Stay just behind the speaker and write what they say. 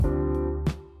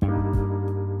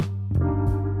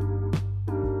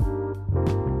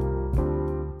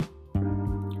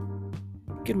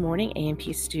Good morning,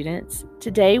 A&P students.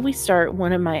 Today we start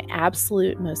one of my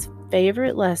absolute most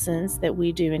favorite lessons that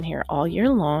we do in here all year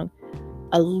long.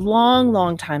 A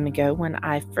long time ago, when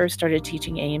I first started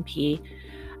teaching A&P,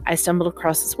 I stumbled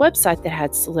across this website that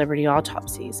had celebrity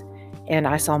autopsies, and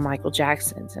I saw Michael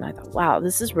Jackson's, and I thought, wow,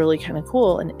 this is really kind of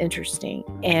cool and interesting,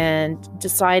 and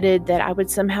decided that I would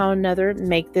somehow or another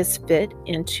make this fit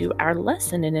into our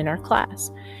lesson and in our class.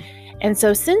 And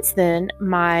so since then,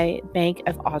 my bank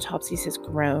of autopsies has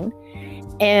grown,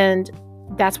 and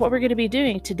that's what we're going to be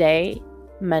doing today,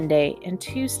 Monday, and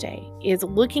Tuesday, is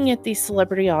looking at these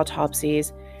celebrity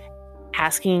autopsies,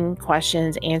 asking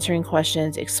questions, answering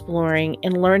questions, exploring,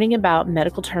 and learning about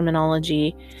medical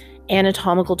terminology,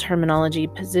 anatomical terminology,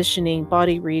 positioning,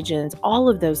 body regions, all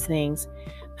of those things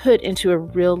put into a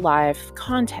real life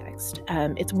context.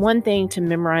 It's one thing to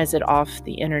memorize it off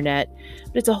the internet,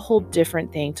 but it's a whole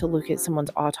different thing to look at someone's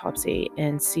autopsy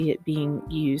and see it being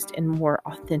used in more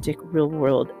authentic, real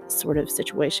world sort of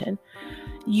situation.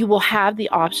 You will have the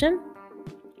option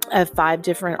of 5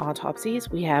 different autopsies.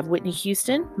 We have Whitney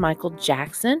Houston, Michael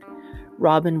Jackson,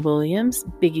 Robin Williams,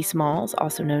 Biggie Smalls,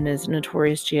 also known as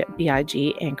Notorious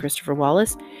B.I.G., and Christopher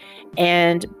Wallace,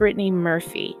 and Brittany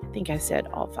Murphy. I think I said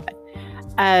all 5.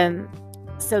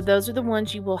 So those are the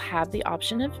ones you will have the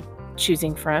option of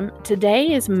choosing from.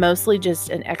 Today is mostly just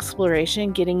an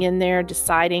exploration, getting in there,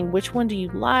 deciding which one do you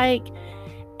like,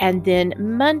 and then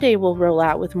Monday we'll roll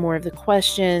out with more of the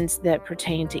questions that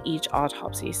pertain to each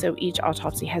autopsy. So each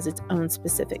autopsy has its own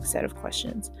specific set of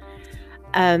questions.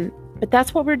 But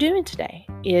that's what we're doing today,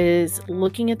 is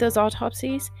looking at those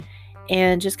autopsies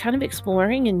and just kind of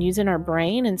exploring and using our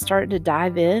brain and starting to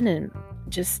dive in and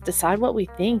just decide what we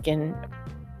think and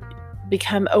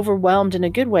become overwhelmed in a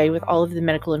good way with all of the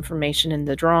medical information and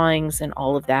the drawings and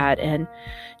all of that, and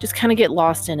just kind of get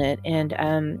lost in it and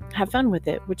have fun with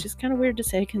it, which is kind of weird to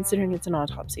say considering it's an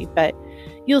autopsy, but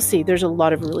you'll see there's a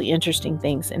lot of really interesting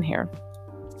things in here.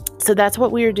 So that's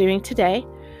what we are doing today.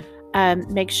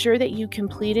 Make sure that you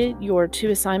completed your 2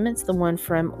 assignments, the one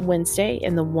from Wednesday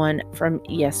and the one from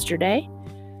yesterday.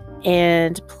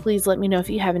 And please let me know if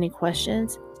you have any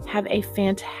questions. Have a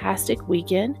fantastic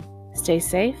weekend. Stay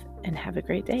safe and have a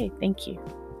great day. Thank you.